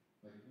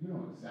 Like, you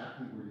know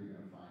exactly where you're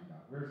going to find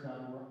God. Where's God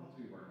in the world? I'll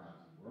tell you where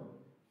God is in the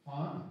world.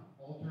 Font,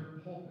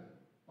 altar, pulpit,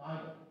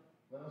 Bible.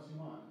 What else you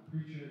want?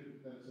 Preacher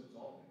that is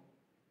exalting.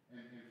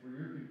 And for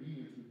your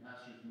convenience, we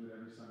pastors do it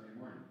every Sunday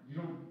morning. You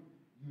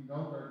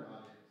know where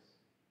God is.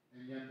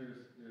 And yet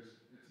it's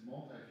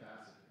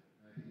multifaceted.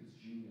 And I think it's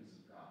genius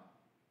of God.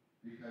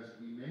 Because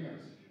we may have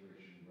a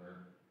situation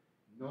where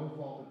no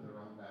fault of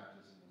their own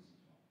baptism wasn't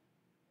taught.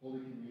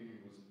 Holy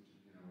Communion was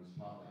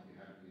taught like you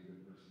had to be a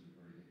good person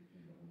before you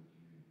came to Holy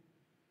Communion.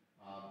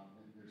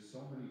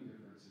 so many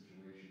different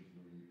situations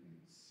where you can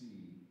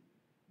see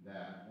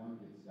that one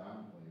gets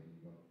downplayed and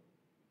you go,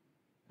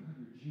 God,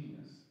 you're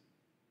genius.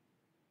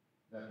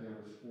 That there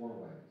was 4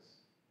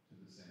 ways to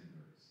the same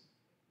grace.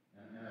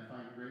 And I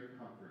find great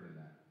comfort in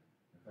that.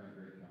 I find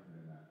great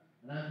comfort in that.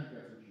 And I think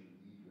that's what you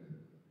lead with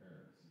the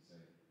parents. You say,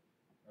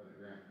 or the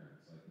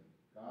grandparents, like,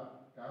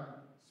 God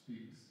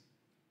speaks.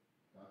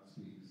 God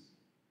speaks.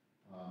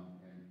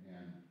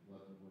 And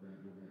look, we're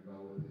gonna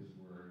go with his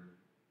word.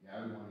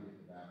 Yeah, we want to get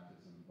to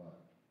baptism,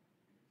 but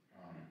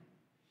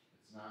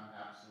it's not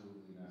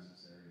absolutely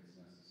necessary. It's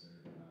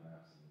necessary, but not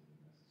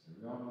absolutely necessary.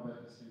 We all know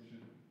that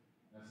distinction.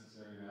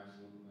 Necessary and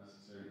absolute.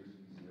 Necessary is an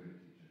easy way to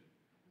teach it.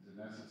 Is it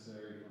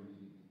necessary for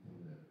me to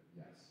live?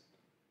 Yes.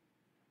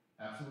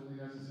 Absolutely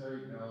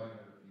necessary? No, I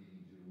never feed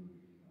you. We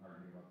can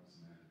argue about the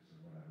semantics or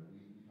whatever.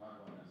 We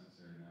talk about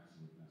necessary and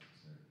absolute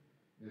necessary.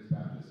 Is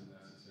baptism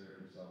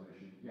necessary for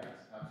salvation?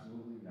 Yes.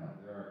 Absolutely no.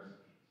 There are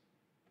exceptions.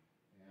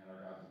 And our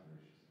God's a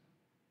gracious God.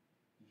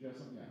 Did you have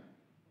something?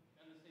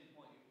 Yeah. On the same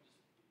point,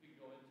 if we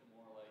go into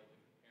more like if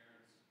the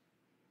parents,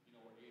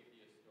 were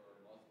atheist or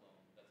Muslim,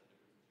 that's a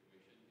different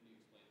situation. Can you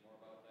explain more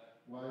about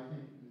that? Well, I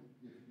think if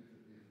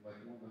like,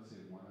 let's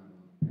say one of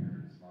the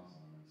parents is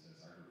Muslim and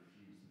says, I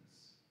refuse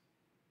this.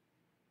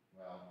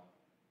 Well,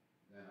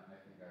 then I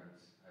think I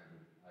would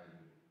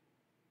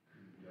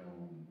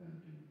condone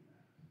them doing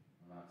that.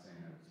 I'm not saying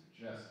I would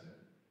suggest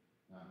it,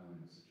 not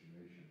knowing the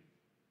situation,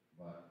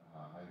 but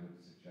I would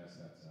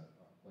suggest that's a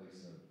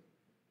place of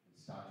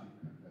statu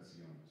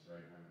confessionis,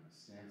 right? I'm in a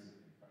stance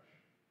of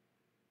confession.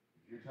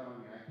 If you're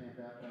telling me I can't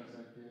baptize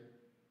that kid,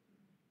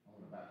 I'm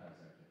going to baptize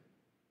that kid,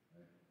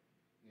 right?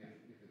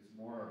 If it's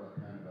more of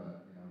a kind of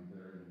a,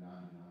 they're in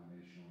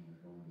non-denominational and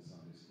they're going to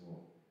Sunday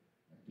school,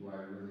 am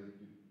I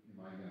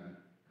going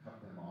to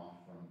cut them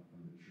off from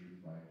the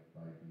truth by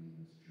being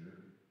this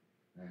jerk?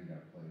 Now you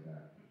got to play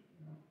that,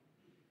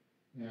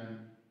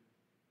 And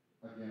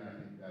again, I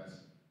think that's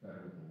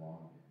better with the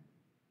long game.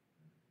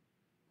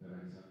 Does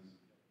that make sense?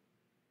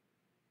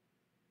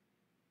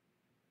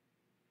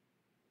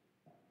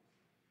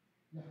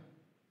 Yeah.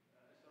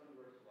 I saw you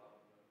works a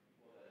lot with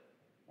people that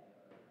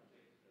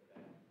take the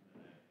baptism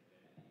and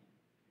identity.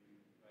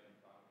 You mind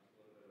talking just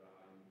a little bit about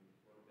how you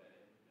work that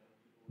in with young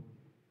people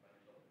when you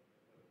find yourself in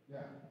that way?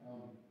 Yeah.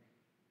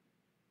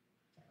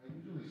 I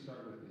usually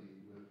start with the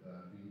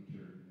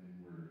V-turn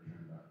inward or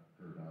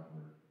curved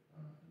outward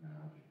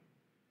analogy,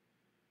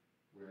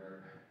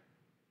 where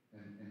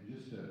and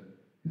just to,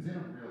 because they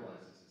don't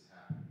realize this is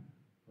happening,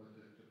 but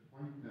to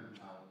point them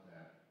out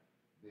that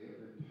they have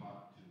been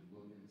taught to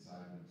look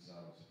inside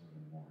themselves for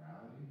their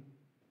morality,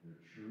 their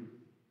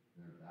truth,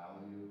 their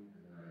value,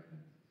 and their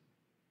identity.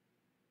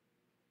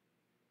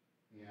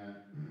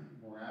 And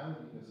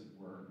morality doesn't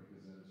work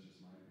because then it's just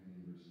my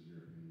opinion versus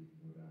your opinion. You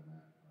can go down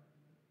that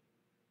argument.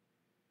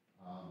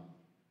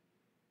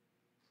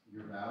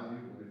 Your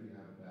value, what if you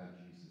have a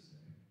bad Jesus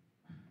day?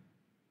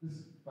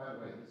 By the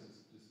way, this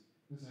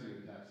is how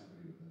you attack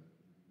somebody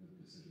with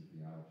decision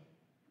theology.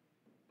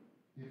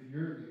 If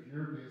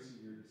you're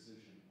basing your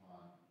decision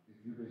on, if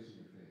you're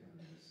basing your faith on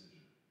your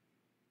decision,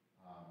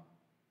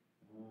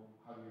 well,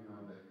 how do you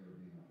know that you're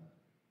being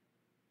authentic?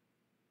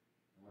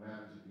 And what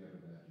happens if you have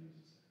a bad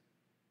Jesus day?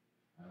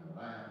 I know what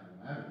I have when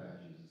I have a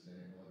bad Jesus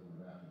day. I go look at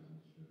my baptismal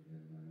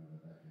certificate, and I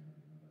know that cannot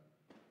be done.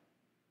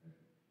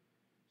 Right?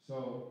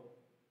 So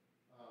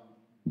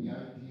the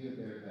idea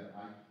there that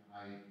I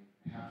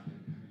have to,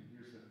 and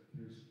here's what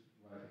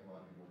I think a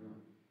lot of people are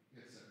doing.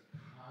 It's a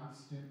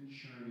constant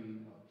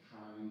churning of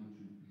trying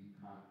to be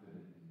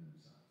confident in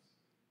themselves.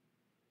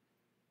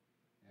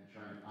 And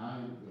trying,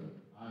 I am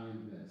good, I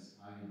am this,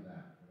 I am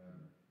that,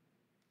 whatever.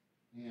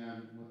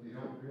 And what they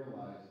don't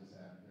realize is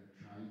that they're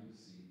trying to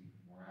see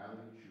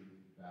morality,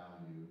 truth,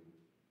 value,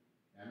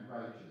 and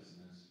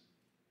righteousness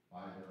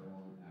by their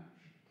own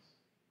actions.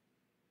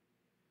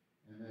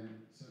 And then,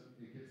 so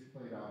it gets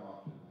played out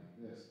often like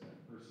this,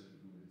 that person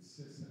who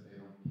insists that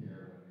they don't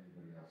care what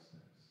anybody else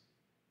thinks.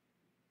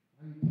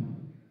 Why are you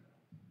telling me that?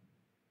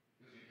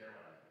 Because you care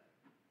what I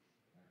think.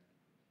 Right?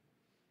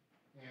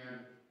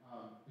 And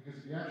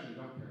because if you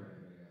actually don't care what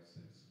anybody else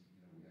thinks,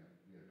 we have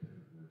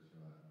different words for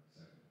that, like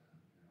psychopath.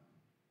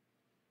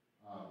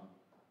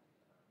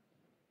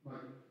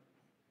 But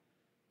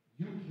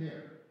you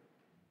care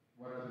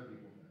what other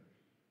people think.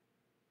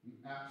 You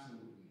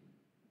absolutely do.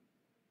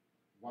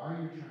 Why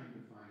are you trying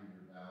to find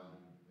your value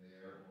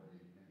there, or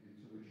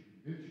into which you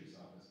convince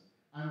yourself is,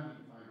 I don't need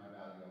to find my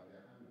value out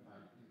there. I'm going to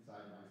find it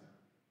inside myself.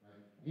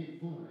 Right? You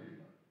ain't fooling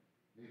anybody.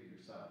 Maybe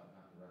yourself, but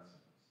not the rest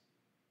of us.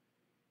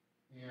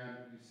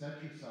 And you set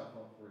yourself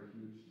up for a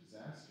huge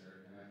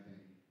disaster, and I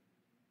think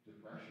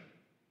depression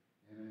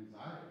and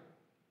anxiety.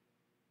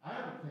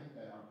 I don't think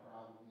that our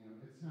problem,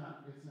 it's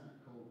not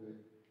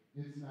COVID,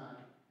 it's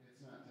not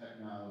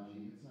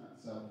technology, it's not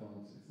cell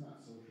phones, it's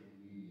not social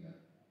media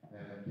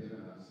that have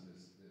given us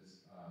this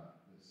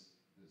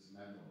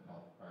mental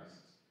health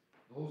crisis.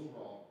 Those were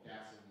all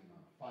gasoline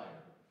on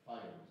fire, but the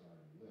fire was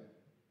already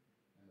lit.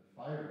 And the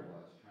fire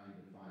was trying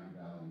to find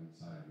value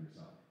inside of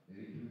yourself.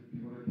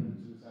 People that committed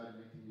suicide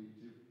in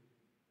 1982?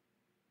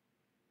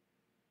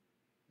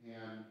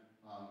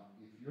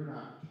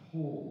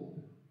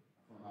 told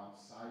from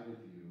outside of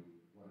you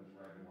what is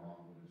right and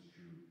wrong, what is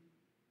true,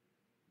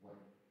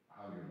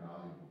 how you're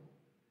valuable,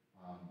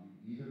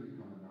 you either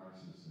become a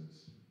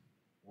narcissist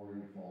or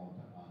you fall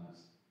into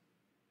honest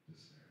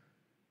despair.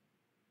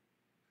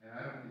 And I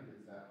don't think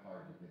it's that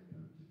hard to get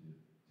them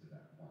to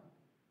that point.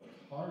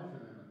 What's hard for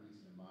them, at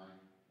least in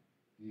my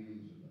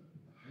dealings with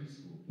the high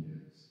school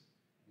kids,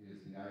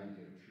 is the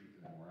idea of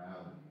truth and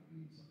morality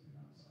being something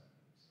outside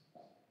of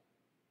themselves.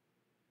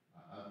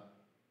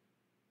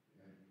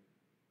 And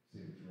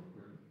say this real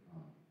quickly.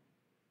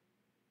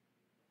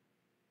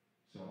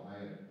 So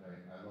I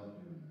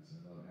love doing this.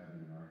 I love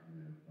having an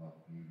argument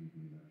about beauty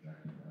being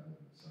objective rather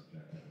than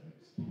subjective. I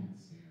just can't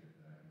stand it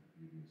that I think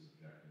beauty is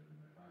subjective, and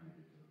I finally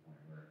get to the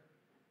point where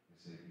I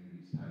say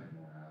beauty's tied to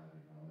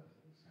morality and all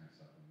this kind of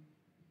stuff, and we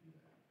can do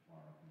that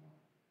tomorrow if you want.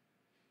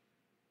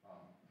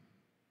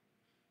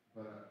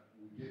 But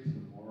we get to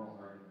the moral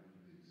argument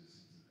for the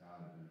existence of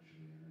God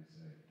eventually, and I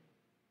say,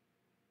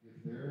 if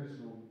there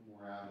is no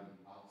morality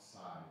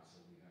outside,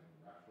 so we have a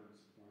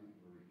reference point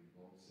where we can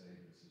both say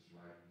this is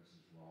right, this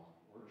is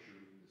wrong, or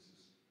true, this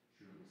is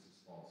true, this is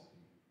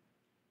falsity,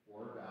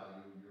 or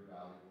value, you're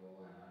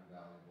valuable and I'm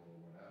valuable, or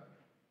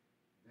whatever,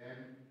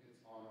 then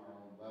it's on our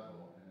own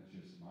level, and it's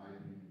just my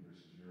opinion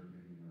versus your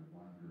opinion, or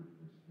one group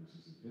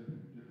versus a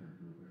different group,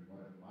 and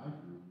what if my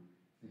group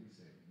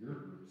thinks that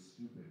your group's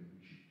stupid and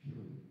we should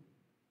kill you?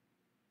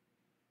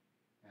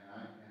 And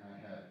I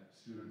had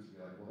students be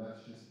like, well,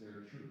 that's just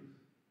their truth.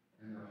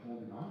 And they're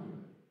holding on to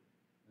it.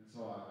 And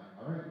so I'm like,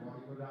 all right, want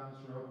me to go down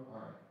this road?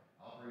 All right,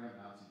 I'll bring up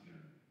Nazi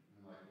Germany.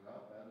 And they're like,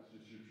 well, that was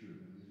just your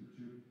truth. And these were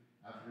two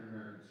African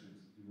American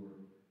students who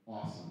were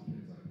awesome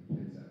kids, like the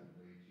kids that would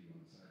wave to you on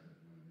the side of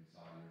when they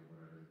saw you or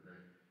whatever, they're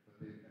great. But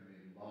they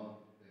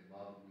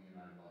loved me and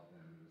I loved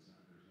them.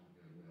 There's no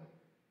ill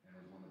will. And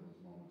it was one of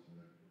those moments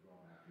where we're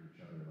going after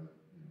each other, like,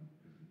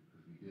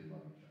 because we did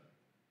love each other.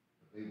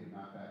 But they would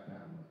not back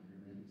down, like,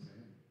 you're going to make me say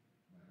it?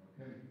 I'm like,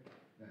 okay,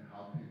 then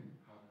how could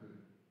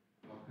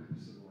the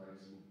civil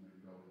rights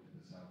movement go into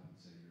the South and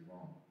say you're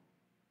wrong?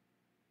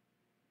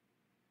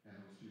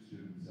 And those two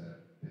students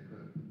said they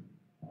couldn't.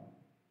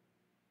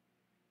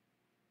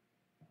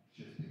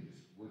 They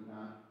just would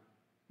not,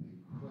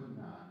 they could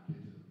not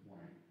get to the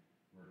point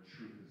where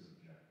truth is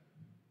objective.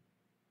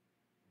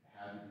 It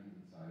had to be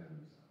inside of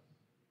themselves.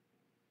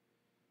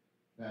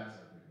 That's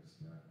our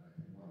biggest threat, I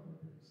think, one of our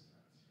biggest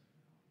threats right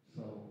now.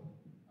 So,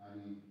 I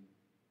mean,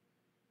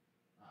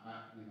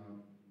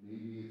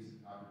 maybe it's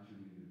an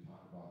opportunity to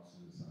talk about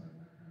suicide and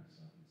that kind of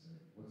stuff and say,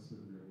 what's the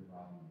real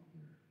problem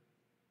here?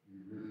 Are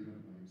you really going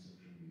to blame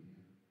social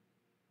media?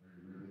 Are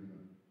you really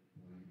going to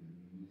blame the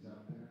memes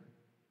out there?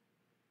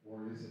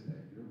 Or is it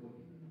that you're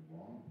looking in the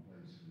wrong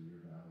place for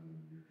your value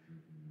and your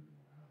truth and your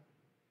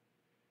morality?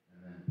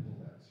 And then pull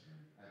that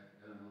string. I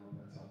don't know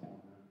if that's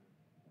helpful or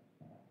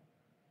not.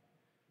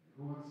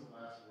 Who wants the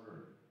last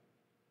word?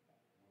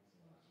 Who wants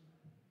the last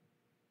word?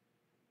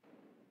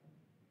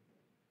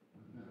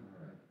 All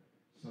right.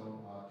 So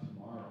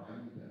tomorrow I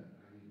need some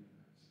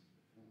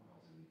phone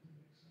calls I need to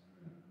make. So I'm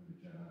gonna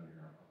jet out of here.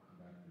 I'll come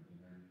back for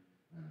dinner,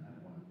 and I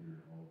want to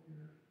hear all of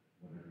your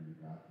whatever you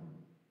got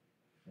from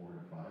 4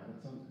 to 5. That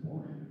sounds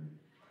boring to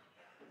me.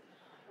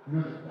 You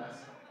know the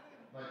best.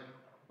 Like,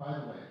 by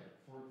the way,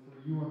 for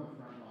you on the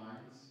front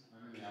lines,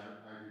 I'm in the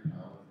ivory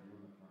tower. For you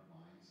on the front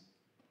lines,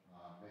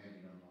 man,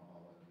 you don't know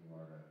how lucky you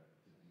are to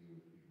deal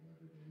with people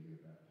every day.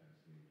 You get baptized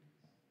babies.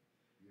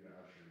 You get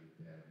to usher the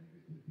dead. You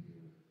get to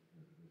deal with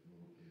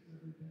little kids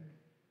every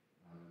day.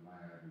 In my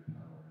ivory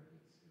tower,